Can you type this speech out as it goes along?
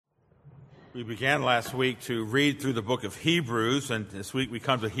We began last week to read through the book of Hebrews, and this week we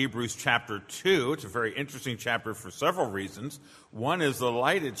come to Hebrews chapter 2. It's a very interesting chapter for several reasons. One is the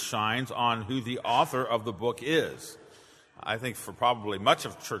light it shines on who the author of the book is. I think for probably much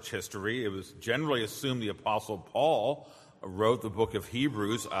of church history, it was generally assumed the Apostle Paul wrote the book of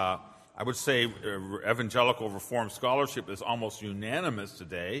Hebrews. I would say evangelical Reformed scholarship is almost unanimous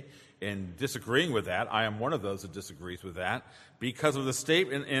today in disagreeing with that. I am one of those that disagrees with that because of the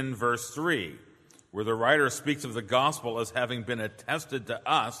statement in verse 3, where the writer speaks of the gospel as having been attested to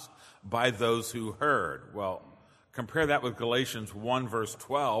us by those who heard. Well, compare that with Galatians 1, verse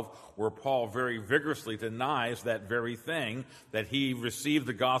 12, where Paul very vigorously denies that very thing, that he received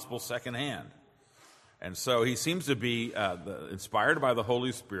the gospel secondhand. And so he seems to be inspired by the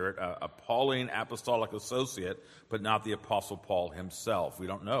Holy Spirit, a Pauline apostolic associate, but not the Apostle Paul himself. We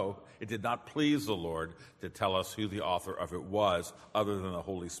don't know. It did not please the Lord to tell us who the author of it was, other than the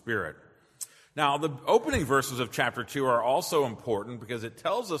Holy Spirit. Now, the opening verses of chapter 2 are also important because it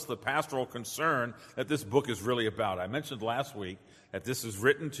tells us the pastoral concern that this book is really about. I mentioned last week that this is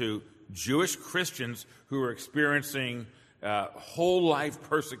written to Jewish Christians who are experiencing whole life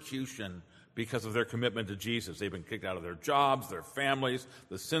persecution because of their commitment to Jesus. They've been kicked out of their jobs, their families,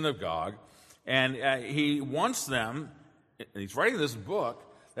 the synagogue. And he wants them, and he's writing this book,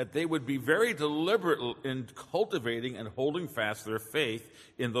 that they would be very deliberate in cultivating and holding fast their faith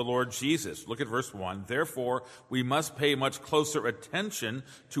in the Lord Jesus. Look at verse 1. Therefore, we must pay much closer attention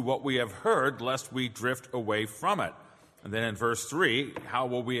to what we have heard, lest we drift away from it. And then in verse 3, how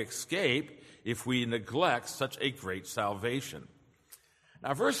will we escape if we neglect such a great salvation?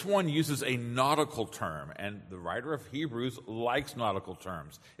 Now, verse 1 uses a nautical term, and the writer of Hebrews likes nautical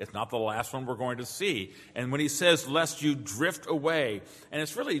terms. It's not the last one we're going to see. And when he says, lest you drift away, and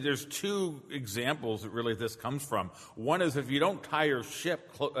it's really, there's two examples that really this comes from. One is if you don't tie your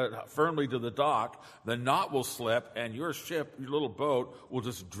ship firmly to the dock, the knot will slip, and your ship, your little boat, will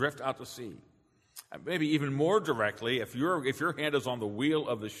just drift out to sea. Maybe even more directly, if your hand is on the wheel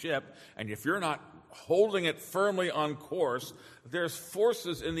of the ship, and if you're not holding it firmly on course, there's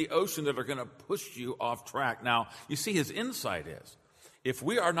forces in the ocean that are going to push you off track. Now, you see, his insight is, if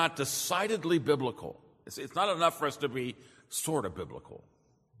we are not decidedly biblical, it's not enough for us to be sort of biblical,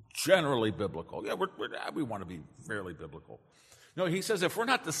 generally biblical. Yeah, we want to be fairly biblical. No, he says if we're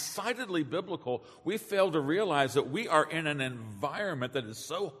not decidedly biblical, we fail to realize that we are in an environment that is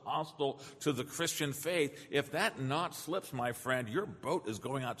so hostile to the Christian faith. If that knot slips, my friend, your boat is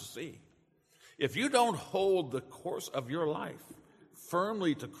going out to sea. If you don't hold the course of your life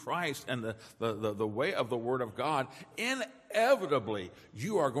firmly to Christ and the way of the Word of God, inevitably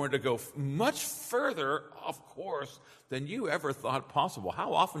you are going to go much further off course than you ever thought possible.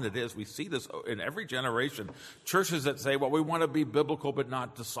 How often it is we see this in every generation, churches that say, well, we want to be biblical but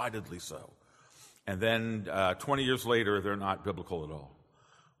not decidedly so. And then 20 years later, they're not biblical at all.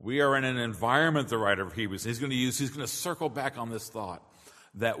 We are in an environment, the writer of Hebrews, he's going to circle back on this thought,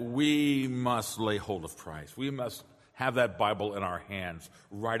 that we must lay hold of Christ. We must have that Bible in our hands,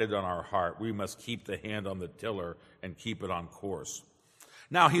 write it on our heart. We must keep the hand on the tiller and keep it on course.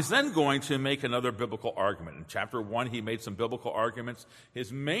 Now, he's then going to make another biblical argument. In chapter 1, he made some biblical arguments.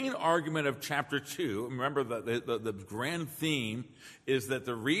 His main argument of chapter 2, remember the grand theme is that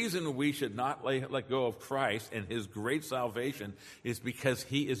the reason we should not let go of Christ and his great salvation is because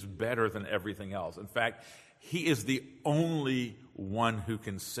he is better than everything else. In fact, he is the only one who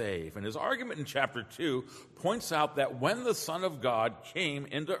can save. And his argument in chapter 2 points out that when the Son of God came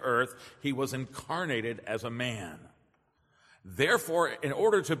into earth, he was incarnated as a man. Therefore, in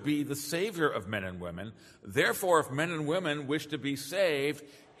order to be the Savior of men and women, therefore, if men and women wish to be saved,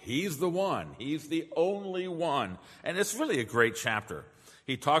 he's the one. He's the only one. And it's really a great chapter.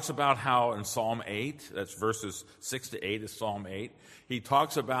 He talks about how in Psalm 8, that's verses 6 to 8 is Psalm 8, he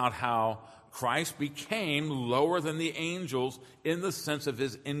talks about how Christ became lower than the angels in the sense of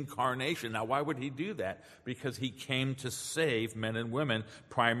his incarnation. Now, why would he do that? Because he came to save men and women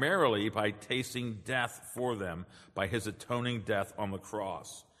primarily by tasting death for them, by his atoning death on the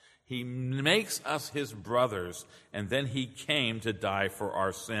cross. He makes us his brothers, and then he came to die for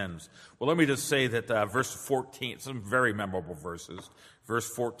our sins. Well, let me just say that verse 14, some very memorable verses. Verse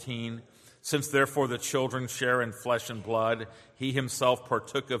 14, since therefore the children share in flesh and blood, he himself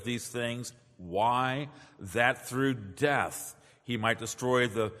partook of these things. Why? That through death he might destroy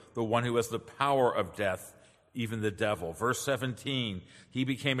the one who has the power of death, even the devil. Verse 17, he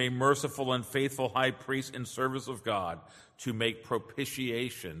became a merciful and faithful high priest in service of God to make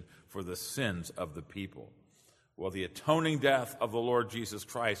propitiation for the sins of the people. Well, the atoning death of the Lord Jesus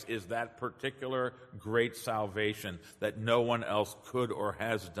Christ is that particular great salvation that no one else could or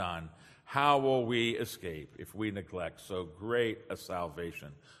has done. How will we escape if we neglect so great a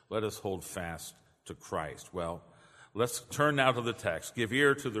salvation? Let us hold fast to Christ. Well, let's turn now to the text. Give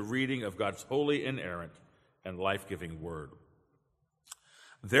ear to the reading of God's holy, inerrant, and life-giving word.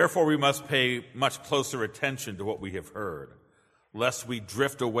 Therefore, we must pay much closer attention to what we have heard, lest we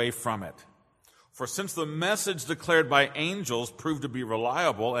drift away from it. For since the message declared by angels proved to be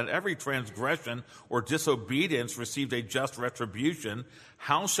reliable, and every transgression or disobedience received a just retribution,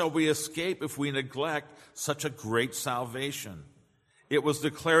 how shall we escape if we neglect such a great salvation? It was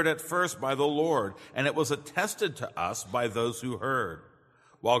declared at first by the Lord, and it was attested to us by those who heard.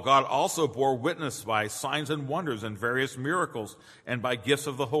 While God also bore witness by signs and wonders and various miracles, and by gifts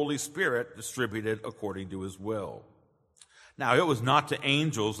of the Holy Spirit distributed according to his will. Now, it was not to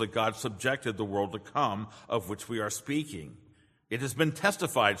angels that God subjected the world to come, of which we are speaking. It has been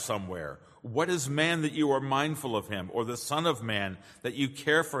testified somewhere. What is man that you are mindful of him, or the Son of Man that you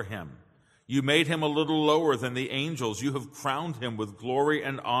care for him? You made him a little lower than the angels. You have crowned him with glory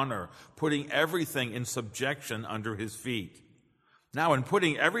and honor, putting everything in subjection under his feet. Now, in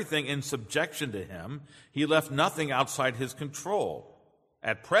putting everything in subjection to him, he left nothing outside his control.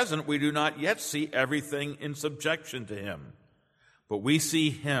 At present, we do not yet see everything in subjection to him. But we see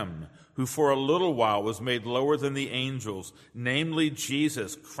him who for a little while was made lower than the angels, namely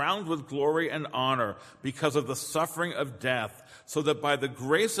Jesus, crowned with glory and honor because of the suffering of death, so that by the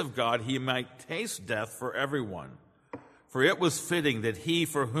grace of God he might taste death for everyone. For it was fitting that he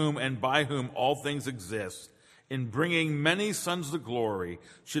for whom and by whom all things exist, in bringing many sons to glory,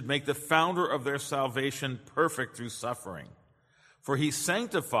 should make the founder of their salvation perfect through suffering. For he who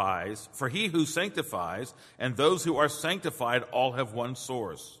sanctifies, and those who are sanctified all have one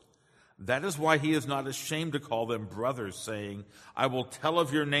source. That is why he is not ashamed to call them brothers, saying, I will tell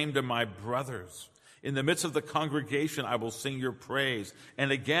of your name to my brothers. In the midst of the congregation I will sing your praise,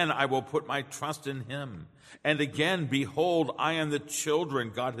 and again I will put my trust in him. And again, behold, I am the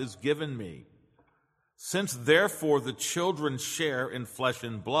children God has given me. Since therefore the children share in flesh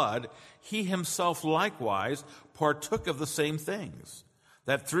and blood, he himself likewise partook of the same things,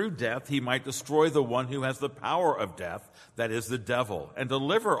 that through death he might destroy the one who has the power of death, that is the devil, and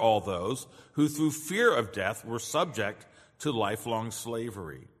deliver all those who through fear of death were subject to lifelong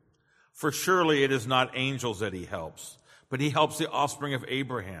slavery. For surely it is not angels that he helps, but he helps the offspring of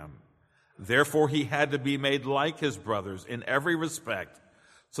Abraham. Therefore he had to be made like his brothers in every respect,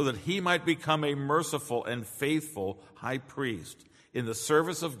 so that he might become a merciful and faithful high priest in the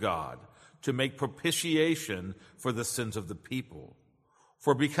service of God, to make propitiation for the sins of the people.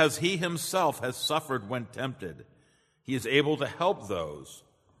 For because he himself has suffered when tempted, he is able to help those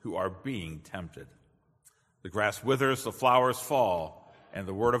who are being tempted. The grass withers, the flowers fall, and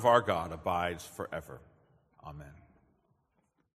the word of our God abides forever. Amen.